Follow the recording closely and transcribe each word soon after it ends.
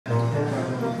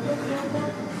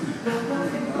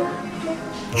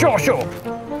Sure,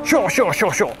 sure. Sure, sure,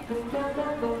 sure, sure.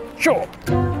 Sure.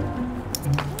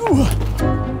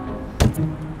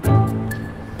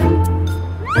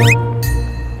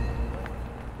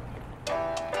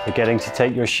 Forgetting to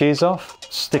take your shoes off,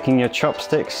 sticking your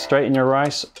chopsticks straight in your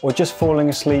rice, or just falling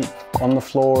asleep on the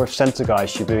floor of Sensogai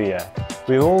Shibuya.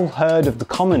 We've all heard of the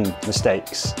common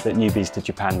mistakes that newbies to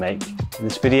Japan make. In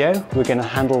this video, we're going to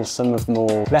handle some of the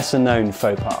more lesser known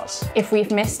faux pas. If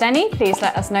we've missed any, please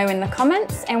let us know in the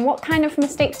comments. And what kind of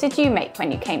mistakes did you make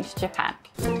when you came to Japan?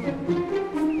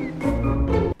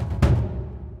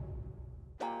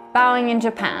 Bowing in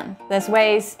Japan. There's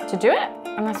ways to do it,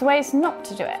 and there's ways not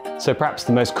to do it. So perhaps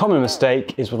the most common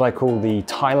mistake is what I call the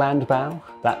Thailand bow.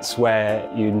 That's where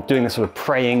you're doing a sort of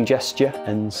praying gesture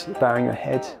and bowing your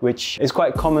head, which is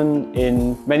quite common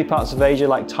in many parts of Asia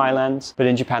like Thailand, but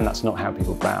in Japan that's not how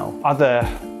people bow. Other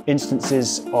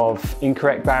instances of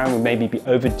incorrect bowing would maybe be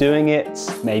overdoing it.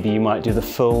 Maybe you might do the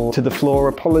full to the floor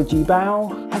apology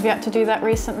bow. Have you had to do that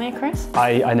recently, Chris?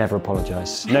 I never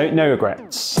apologise. No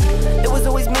regrets. It was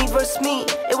always me versus me.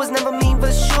 It was never me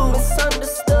versus you.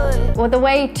 Misunderstood. Well, the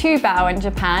way to bow in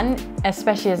Japan,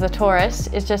 especially as a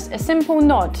tourist, is just a simple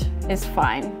nod is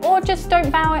fine. Or just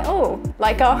don't bow at all,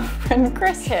 like our friend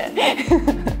Chris here.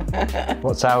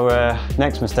 What's our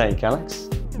next mistake, Alex?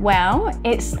 Well,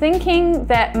 it's thinking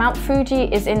that Mount Fuji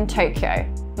is in Tokyo.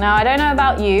 Now, I don't know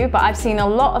about you, but I've seen a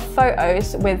lot of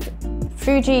photos with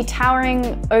Fuji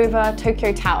towering over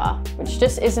Tokyo Tower, which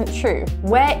just isn't true.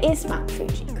 Where is Mount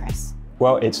Fuji, Chris?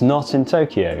 Well, it's not in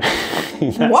Tokyo.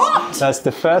 What? That's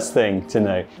the first thing to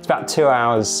know. It's about 2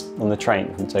 hours on the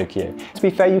train from Tokyo. To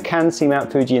be fair, you can see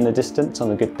Mount Fuji in the distance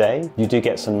on a good day. You do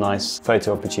get some nice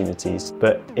photo opportunities,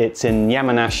 but it's in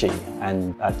Yamanashi,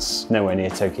 and that's nowhere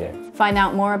near Tokyo. Find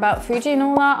out more about Fuji in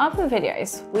all our other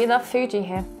videos. We love Fuji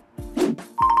here.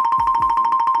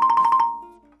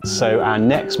 So our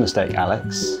next mistake,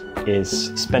 Alex,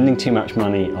 is spending too much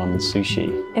money on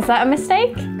sushi. Is that a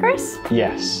mistake, Chris?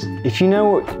 Yes. If you know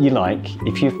what you like,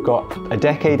 if you've got a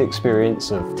decade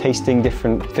experience of tasting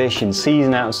different fish in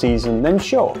season out of season, then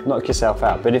sure, knock yourself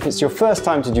out. But if it's your first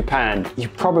time to Japan, you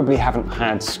probably haven't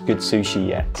had good sushi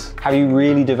yet. Have you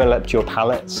really developed your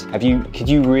palate? Could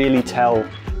you really tell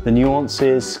the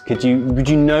nuances? Would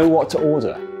you know what to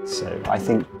order? So I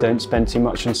think don't spend too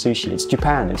much on sushi. It's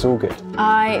Japan, it's all good.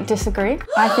 I disagree.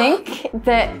 I think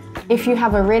that if you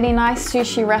have a really nice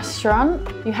sushi restaurant,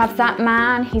 you have that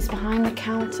man, he's behind the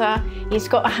counter, he's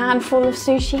got a handful of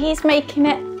sushi, he's making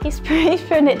it, he's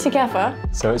putting it together.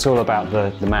 So it's all about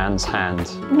the man's hand.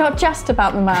 Not just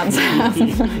about the man's hand.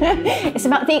 It's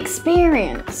about the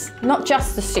experience, not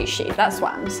just the sushi, that's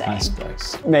what I'm saying. I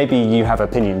suppose. Maybe you have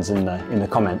opinions in the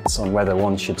comments on whether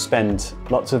one should spend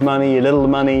lots of money, a little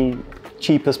money,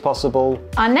 cheap as possible.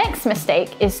 Our next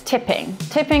mistake is tipping.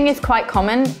 Tipping is quite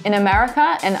common in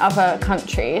America and other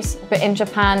countries, but in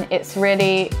Japan it's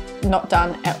really not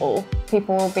done at all.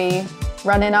 People will be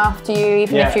running after you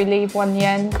even if you leave 1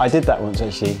 yen. I did that once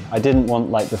actually. I didn't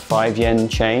want like the 5 yen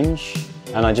change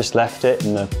and I just left it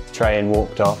in the tray and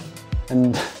walked off.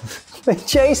 And they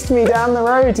chased me down the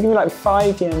road to give me like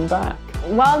 5 yen back.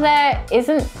 While there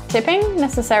isn't tipping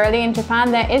necessarily in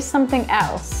Japan, there is something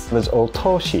else. There's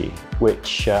otoshi,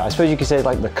 which I suppose you could say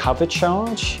like the cover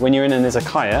charge. When you're in an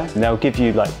izakaya, they'll give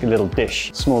you like a little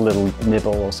dish, small little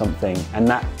nibble or something, and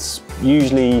that's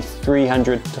usually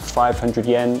 300 to 500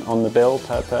 yen on the bill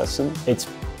per person. It's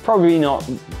probably not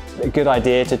a good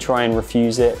idea to try and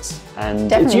refuse it, and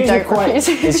Definitely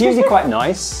it's usually quite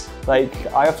nice. Like,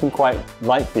 I often quite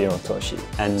like the otoshi,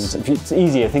 and if it's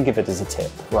easier, think of it as a tip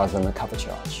rather than a cover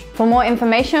charge. For more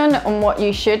information on what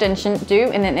you should and shouldn't do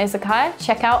in an izakaya,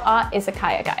 check out our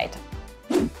izakaya guide.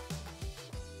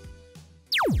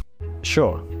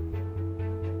 Sure.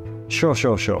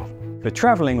 For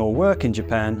traveling or work in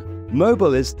Japan,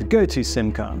 Mobal is the go-to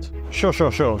SIM card. Sure.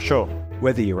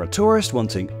 Whether you're a tourist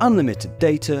wanting unlimited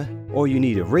data, or you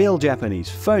need a real Japanese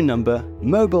phone number,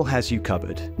 Mobal has you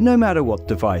covered, no matter what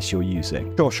device you're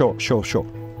using.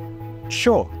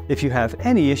 Sure, if you have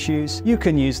any issues, you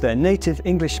can use their native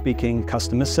English-speaking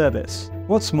customer service.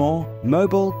 What's more,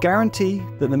 Mobal guarantee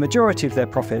that the majority of their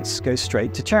profits go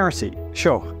straight to charity.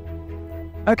 Sure.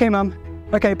 Okay, Mum.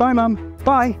 Okay, bye, Mum.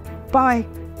 Bye. Bye.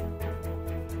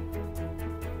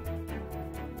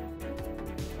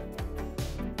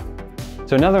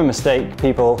 So another mistake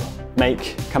people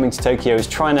make coming to Tokyo is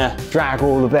trying to drag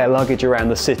all of their luggage around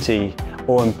the city,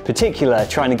 or in particular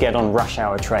trying to get on rush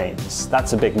hour trains.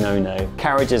 That's a big no-no.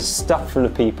 Carriages stuffed full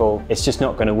of people, it's just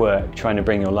not going to work trying to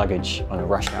bring your luggage on a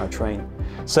rush hour train.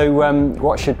 So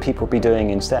what should people be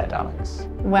doing instead, Alex?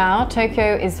 Well,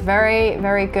 Tokyo is very,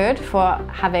 very good for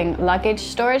having luggage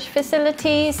storage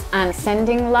facilities and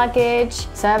sending luggage,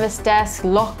 service desk,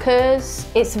 lockers.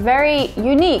 It's very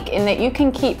unique in that you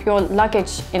can keep your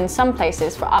luggage in some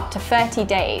places for up to 30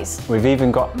 days. We've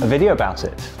even got a video about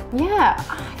it. Yeah,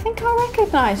 I think I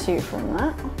recognize you from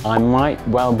that. I might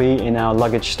well be in our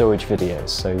luggage storage videos,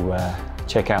 so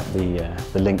check out the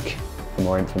link for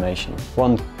more information.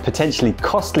 One potentially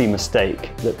costly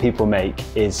mistake that people make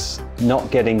is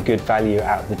not getting good value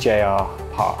out of the JR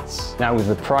pass. Now with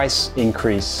the price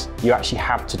increase, you actually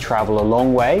have to travel a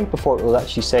long way before it will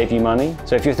actually save you money.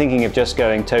 So if you're thinking of just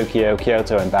going Tokyo,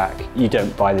 Kyoto and back, you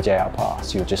don't buy the JR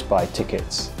pass, you'll just buy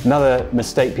tickets. Another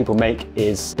mistake people make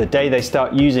is the day they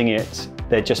start using it,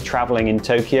 they're just traveling in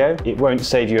Tokyo. It won't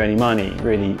save you any money,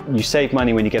 really. You save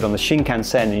money when you get on the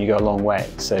Shinkansen and you go a long way.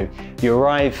 So you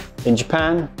arrive in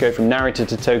Japan, go from Narita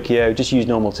to Tokyo, just use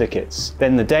normal tickets.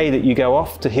 Then the day that you go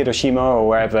off to Hiroshima or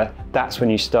wherever, that's when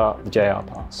you start the JR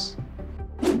pass.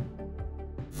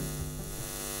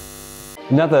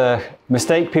 Another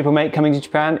mistake people make coming to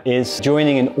Japan is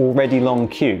joining an already long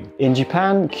queue. In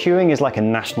Japan, queuing is like a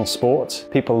national sport.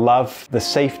 People love the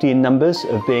safety in numbers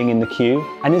of being in the queue.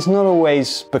 And it's not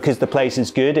always because the place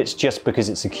is good, it's just because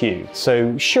it's a queue.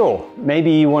 So sure,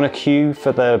 maybe you want to queue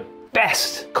for the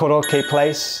best karaoke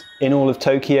place in all of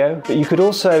Tokyo, but you could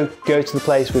also go to the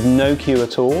place with no queue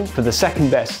at all for the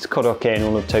second best karaoke in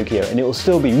all of Tokyo, and it will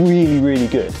still be really, really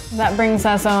good. That brings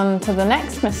us on to the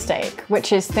next mistake,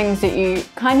 which is things that you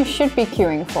kind of should be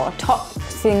queuing for, top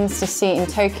things to see in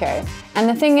Tokyo. And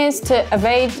the thing is, to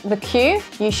evade the queue,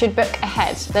 you should book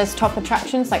ahead. There's top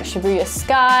attractions like Shibuya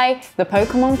Sky, the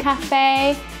Pokemon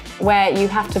Cafe, where you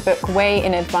have to book way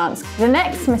in advance. The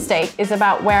next mistake is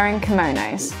about wearing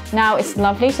kimonos. Now, it's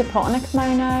lovely to put on a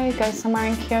kimono, go somewhere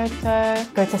in Kyoto,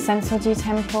 go to Sensoji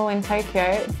Temple in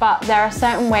Tokyo, but there are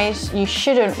certain ways you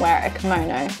shouldn't wear a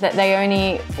kimono that they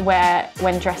only wear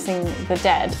when dressing the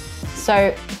dead.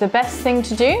 So the best thing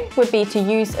to do would be to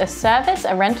use a service,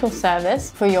 a rental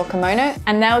service for your kimono,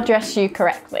 and they'll dress you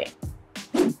correctly.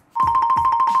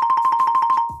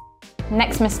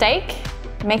 Next mistake,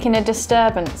 making a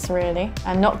disturbance really,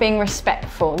 and not being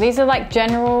respectful. These are like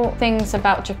general things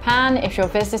about Japan if you're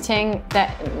visiting that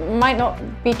might not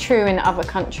be true in other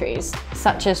countries,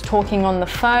 such as talking on the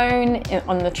phone,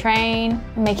 on the train,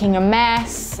 making a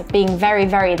mess, being very,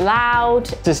 very loud.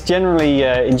 Just generally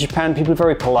in Japan, people are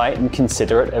very polite and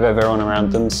considerate of everyone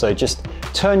around them, so just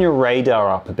turn your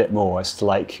radar up a bit more as to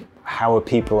like, how are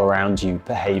people around you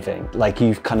behaving? Like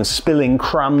you kind of spilling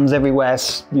crumbs everywhere,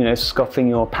 you know, scoffing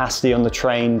your pasty on the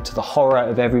train to the horror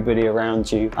of everybody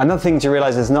around you. Another thing to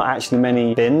realize, there's not actually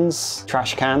many bins,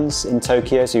 trash cans in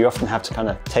Tokyo, so you often have to kind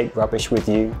of take rubbish with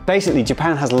you. Basically,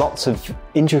 Japan has lots of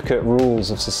intricate rules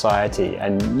of society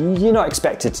and you're not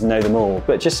expected to know them all,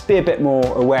 but just be a bit more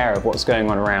aware of what's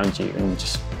going on around you and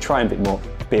just try and be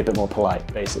a bit more polite,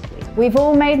 basically. We've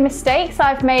all made mistakes.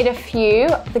 I've made a few.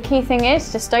 The key thing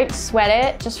is just don't sweat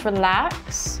it, just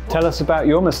relax. Tell us about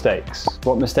your mistakes.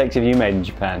 What mistakes have you made in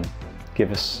Japan?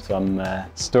 Give us some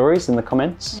stories in the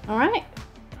comments. All right,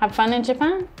 have fun in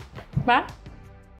Japan. Bye.